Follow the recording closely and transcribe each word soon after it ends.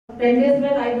10 days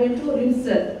back I went to RIMS,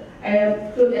 sir,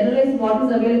 to analyze what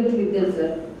is available with them, sir.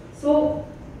 So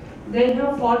they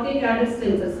have 40 cadets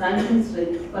strength, sir, sanction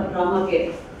strength for trauma care,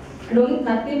 and only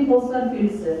 13 posts are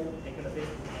filled, sir.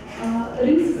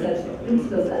 RIMS, sir, RIMS,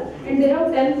 sir, and they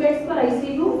have 10 beds for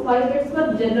ICU, 5 beds for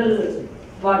general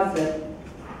ward, sir.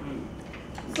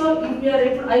 So if we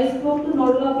are, I spoke to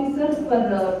nodal officer for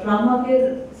trauma care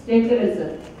state level, sir.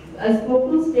 I spoke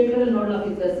to state level nodal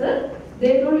officer, sir.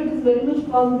 They told it is very much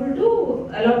possible to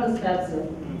allot the staff, sir.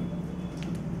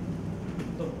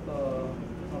 So,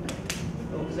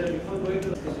 okay, sir, before going to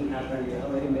the discussion happened, you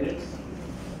have any merits?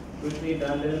 Which we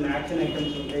done, there is an action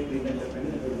items to take, we can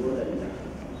definitely go there.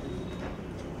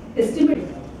 Estimate.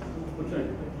 Which one?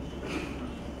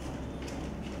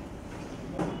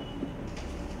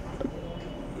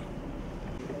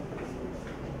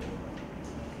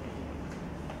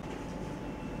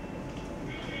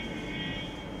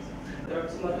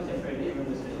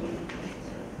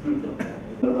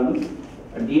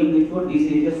 DM report, this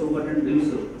area superintendent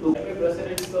reviews.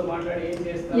 Presidents to మాట్లాడి ఏం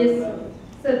చేస్తారు? Yes,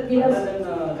 sir. We have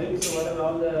RIMS, what are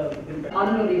all the all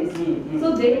the RIMS. So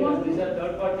they want. These are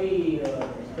third party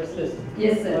specialists.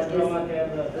 Yes, sir. Trauma care,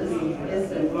 Yes,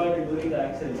 sir. employed during the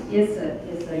accidents. Yes, sir.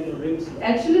 Yes, sir. Like RIMS.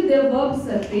 Actually, they worked,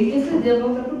 sir. Previously, they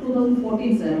worked up to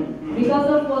 2014, sir. Because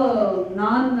of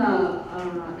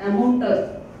non-amount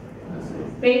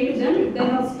paid to them, they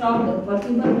have stopped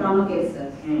working for trauma care, sir.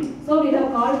 So we have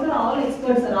called for all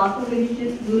experts, sir, orthopedician,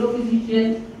 neurophysician,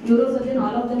 neurosurgeon,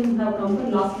 all of them have come for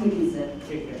last meeting, sir.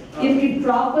 If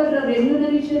proper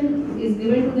remuneration is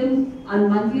given to them on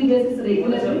monthly basis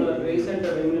regularly. Recent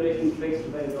remuneration fixed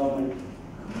by the government.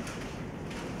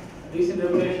 Recent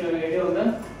remuneration idea on the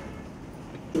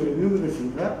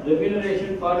remuneration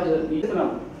for Islam.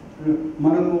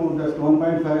 మనము just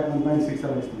 1.5, 1.6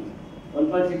 అలా ఇస్తున్నాం.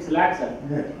 1.6 lakhs, sir.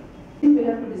 We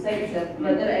have to decide, sir,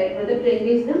 whether to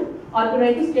engage them or to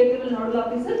write to state level nodal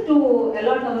officer to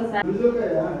allot our salary. నిజంగా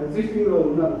existing లో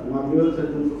ఉన్నారు మా neural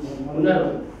surgeons ఉన్నారు.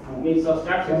 Means of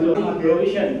structure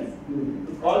provision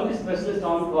to call the specialist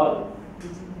on call.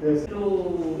 Yes. To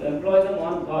employ them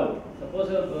on call. Suppose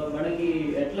manaki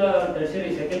etla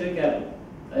tertiary secondary care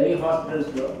any hospitals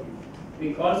lo we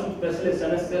call some specialists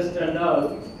anesthetist and all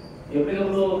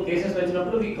ఎప్పటికప్పుడు cases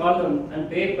వచ్చినప్పుడు we call them and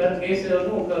pay per case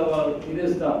ను ఒక ఇది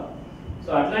ఇస్తాం. So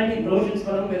అట్లాంటి provisions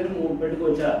మనం ఏదో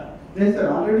పెట్టుకోవచ్చా? Yes, sir.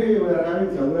 Already we are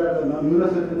having several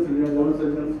neurosurgeons, neural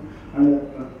surgeons, and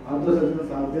ortho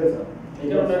surgeons are there, sir.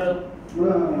 ఎక్కడ ఉంటారు?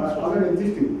 Already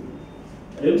existing.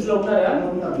 రిమ్స్ లో ఉన్నారా?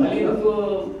 ఉన్నారు. మళ్ళీ ఎందుకు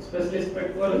స్పెషలిస్ట్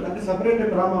పెట్టుకోవాలి? అంటే సెపరేట్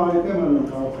డ్రామా అయితే మనం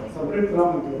కావాలి. సెపరేట్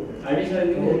డ్రామా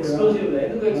అడిషనల్ ఎక్స్క్లూజివ్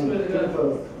ఎందుకు ఎక్స్క్లూజివ్ గా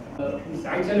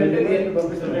శాంక్షన్ అంటే దేనికి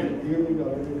పంపిస్తారండి?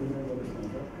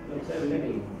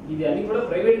 ఇది అన్ని కూడా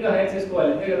ప్రైవేట్ గా హైర్ చేసుకోవాలి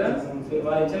అంతే కదా?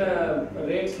 వాళ్ళు ఇచ్చిన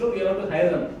రేట్స్ లో we have to hire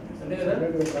them అంతే కదా?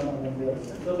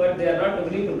 So but they are not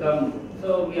willing to come. So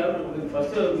we have to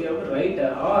first we have to write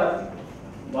or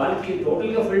వాళ్ళకి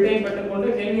టోటల్ గా ఫుల్ టైం పెట్టకుండా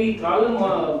కెన్ వి కాల్ దెమ్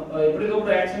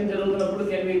ఎప్పటికప్పుడు accident జరుగుతున్నప్పుడు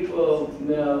can we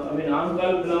I mean on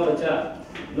call పిలవచ్చా?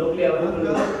 Locally available.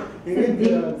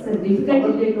 Sir,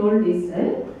 difficulty they told is, sir,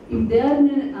 if they are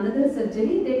in another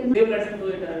surgery, they can. They will attend to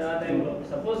it at that time.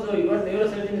 Suppose your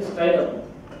neurosurgeon is tied up,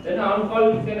 then on call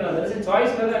you can. There is a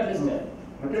choice for that list.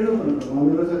 Attend అవుతున్నారు మా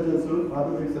neuro surgeons,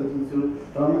 orthopaedic surgeons,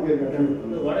 trauma care attend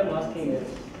అవుతున్నారు. So what I am asking is,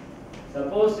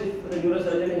 suppose if the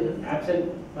neurosurgeon is absent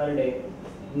for a day,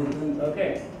 okay,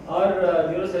 or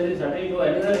neurosurgeon is attending to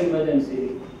another emergency,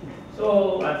 so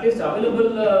at least available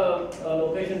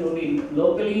location only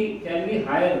locally can be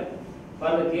hire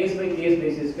for the case by case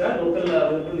basis ka local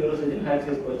available neurosurgeon hire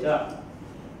chesukocha,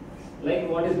 like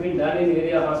what is being done in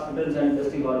area hospitals and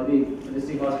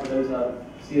district hospitals or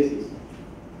CSCs.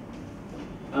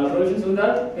 Provisions unda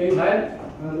can you hire?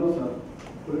 No, sir.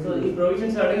 So ఈ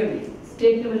provisions అడగండి.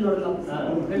 State level nodal officer.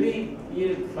 ఒకటి ఈ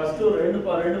first రెండు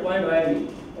point రాయండి.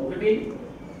 ఒకటి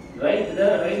write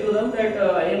to them that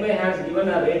IMA has given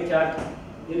a rate chart.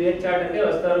 ఈ rate chart అంటే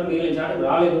వస్తారు మిగిలిన చార్ట్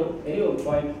రాలేదు అని ఒక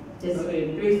point.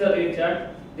 Increase the rate chart,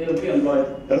 they will be employed.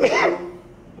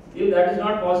 If that is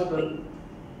not possible,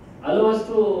 allow us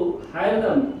to hire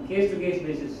them case to case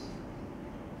basis.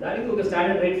 దానికి ఒక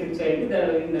standard rate fix అయ్యింది.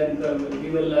 We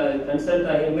will consult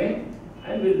IMA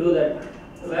and we will do that.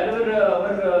 Wherever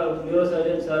our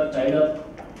neurosurgeons are tied up,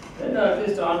 then at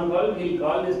least on call we will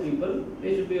call these people.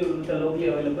 They should be with a locally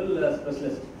available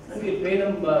specialist and we will pay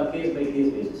them case by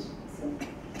case basis.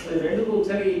 So renduku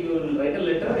okari you will write a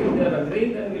letter. If they are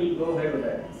agreeing, then we will go ahead with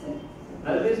that.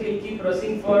 Otherwise we will keep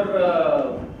pressing for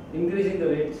increasing the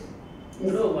rates.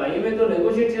 ఇప్పుడు IMA తో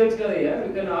negotiate చేయొచ్చు కదా.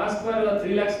 We can ask for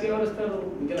 3 lakhs కి ఎవరు ఇస్తారు?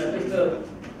 We can at least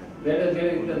They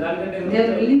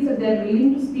are willing, sir. They are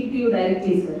willing to speak to you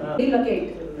directly, sir. Relocate.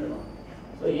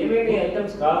 So ఏమేమి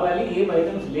items కావాలి, ఏం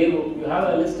ఐటమ్స్ లేవు, you have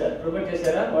a list prepare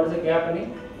చేశారా? What is the gap అని?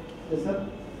 Yes, sir.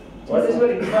 What is your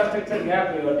infrastructure gap?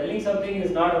 You are telling something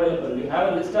is not available. You have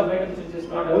a list of items which is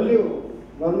not Only available.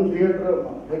 one theatre,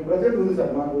 like present ఉంది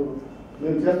sir మాకు,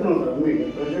 మేము చేస్తున్నాం sir అన్ని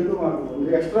present మాకు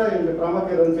extra drama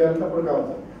care run చేయాలంటే అప్పుడు కావాలి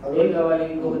sir. ఏం కావాలి?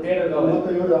 ఇంకొక థియేటర్ కావాలి.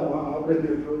 మొత్తం ఎవరు operation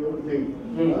theatre everything,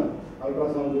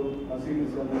 ultrasound, CT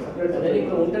scan separate. అదే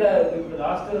ఇక్కడ ఉంటే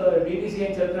లాస్ట్ డిటిసి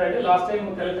ఏం చెప్తారంటే last time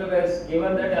collector has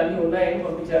given that అన్ని ఉన్నాయని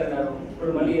పంపించారన్నారు.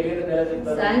 ఇప్పుడు మళ్ళీ ఏ విధంగా ఎలా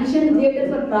చెప్తారు? Sanction theatre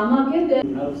for trauma care.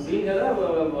 I've seen కదా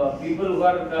people who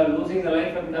are losing the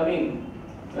life and coming.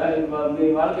 మీ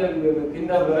వాళ్ళకి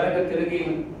కింద వేగంగా తిరిగి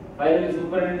ఫైనల్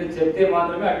సూపరింటెండెంట్ చెప్తే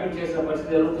మాత్రమే అడ్మిట్ చేసిన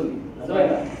పరిస్థితి జరుగుతుంది.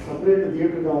 అర్థమైందా? సెపరేట్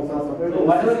థియేటర్ కావాలి సార్.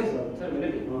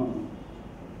 సెపరేట్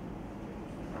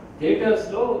థియేటర్స్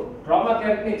లో ట్రామా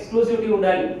కేర్ కి ఎక్స్క్లూసివిటీ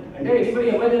ఉండాలి. అంటే ఎనీబడి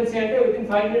ఎమర్జెన్సీ అంటే within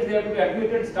 5 minutes they have to be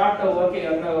admitted, start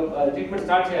working, treatment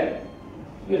start చేయాలి.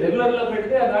 మీరు రెగ్యులర్ లో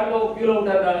పెడితే దాంట్లో క్యూలో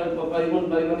ఉంటారు, 10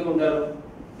 మంది ఉంటారు.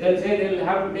 They will say they will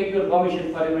have to take your permission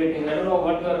for everything. I don't know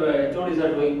what your HODs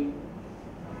are doing.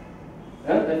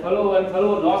 That fellow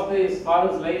lost his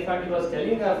father's life and he was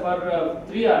telling for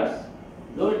 3 hours.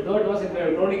 Though it was a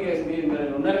chronic case.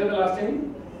 మీరు ఉన్నారు కదా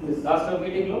last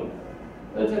meeting లో.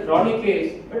 It's a chronic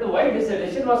case, but why this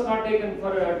decision was not taken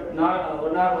for 1 hour,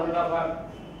 1.5 hour?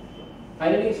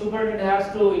 Finally, superintendent has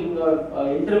to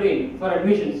intervene for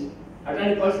admissions.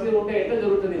 అట్లాంటి పరిస్థితి ఉంటే ఎట్లా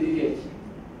జరుగుతుంది GGH?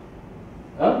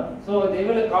 So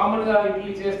ఏమైనా కామన్ గా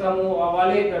ఇట్లీ చేస్తాము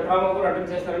వాళ్ళే ట్రామా కూడా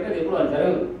అటెండ్ చేస్తారంటే అది ఎప్పుడు అది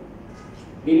జరగదు.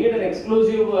 We need an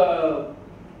exclusive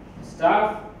staff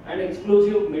and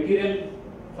exclusive material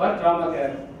for trauma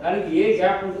care. దానికి ఏ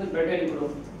గ్యాప్ ఉంటుంది పెట్టాలి. ఇప్పుడు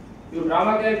you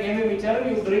trauma care ఏమేమి ఇచ్చారో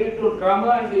you bring it to trauma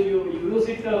and you use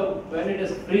it when it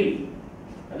is free.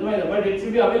 అర్థమైందా? But it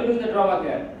should be available in the trauma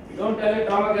care. You don't tell a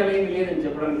trauma care ఏమీ లేదని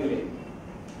చెప్పడానికి లేదు.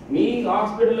 మీ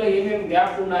హాస్పిటల్లో ఏమేమి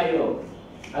gap ఉన్నాయో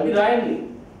అది రాయండి.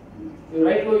 You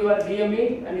write to your DME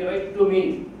and you write to me.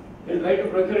 We'll try to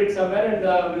procure it somewhere and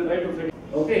we'll try to fit it.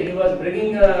 Okay, he was bringing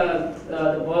the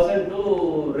person to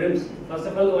RIMS. First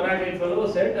of all, the 108 fellow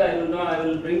said, I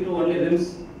will bring to only RIMS.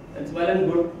 That's well and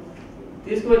good.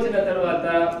 తీసుకువచ్చిన తర్వాత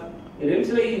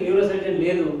RIMS లో ఈ neurosurgeon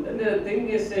లేదు. The thing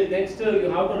is next you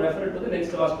have to refer to the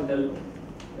next hospital.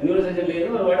 Neurosurgeon లేదు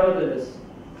or whatever that is.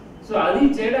 So అది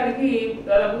చేయడానికి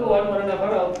దాదాపుగా 1.5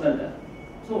 hour అవుతుందంట.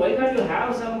 So why can't you have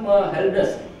some help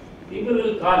desk? People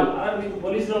will call. Are మీకు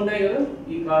పోలీసులు ఉంటాయి కదా,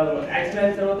 ఈ కాల్ యాక్సిడెంట్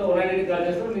అయిన తర్వాత 108 కాల్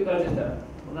చేస్తారు, మీకు కాల్ చేస్తారు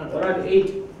 108.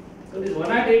 So this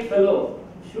 108 fellow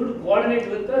should coordinate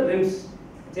with the RIMS.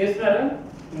 చేస్తున్నారా?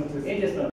 ఏం చేస్తున్నారు?